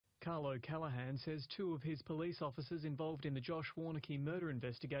Carlo Callahan says two of his police officers involved in the Josh Warneke murder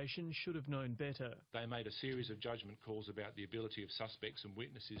investigation should have known better. They made a series of judgment calls about the ability of suspects and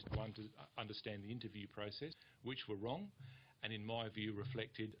witnesses to understand the interview process, which were wrong and in my view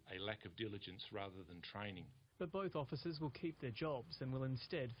reflected a lack of diligence rather than training. But both officers will keep their jobs and will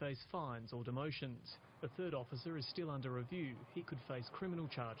instead face fines or demotions. The third officer is still under review. He could face criminal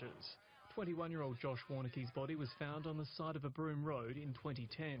charges. 21-year-old Josh Warneke's body was found on the side of a Broome Road in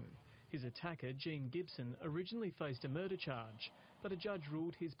 2010. His attacker, Gene Gibson, originally faced a murder charge, but a judge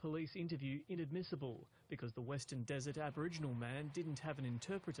ruled his police interview inadmissible because the Western Desert Aboriginal man didn't have an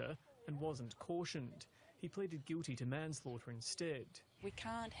interpreter and wasn't cautioned. He pleaded guilty to manslaughter instead. We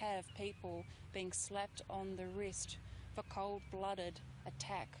can't have people being slapped on the wrist for cold-blooded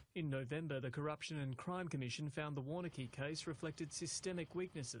attack. In November, the Corruption and Crime Commission found the Warneke case reflected systemic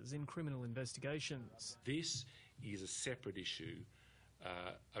weaknesses in criminal investigations. This is a separate issue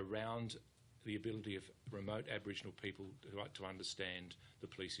around the ability of remote Aboriginal people to understand the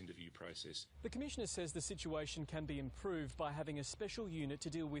police interview process. The Commissioner says the situation can be improved by having a special unit to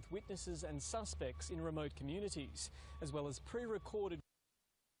deal with witnesses and suspects in remote communities, as well as pre-recorded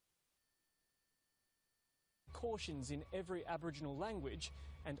cautions in every Aboriginal language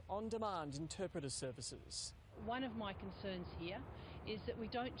and on-demand interpreter services. One of my concerns here is that we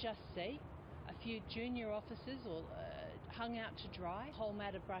don't just see a few junior officers or hung out to dry, whole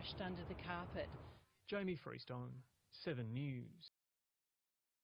matter brushed under the carpet. Jamie Freestone, 7 News.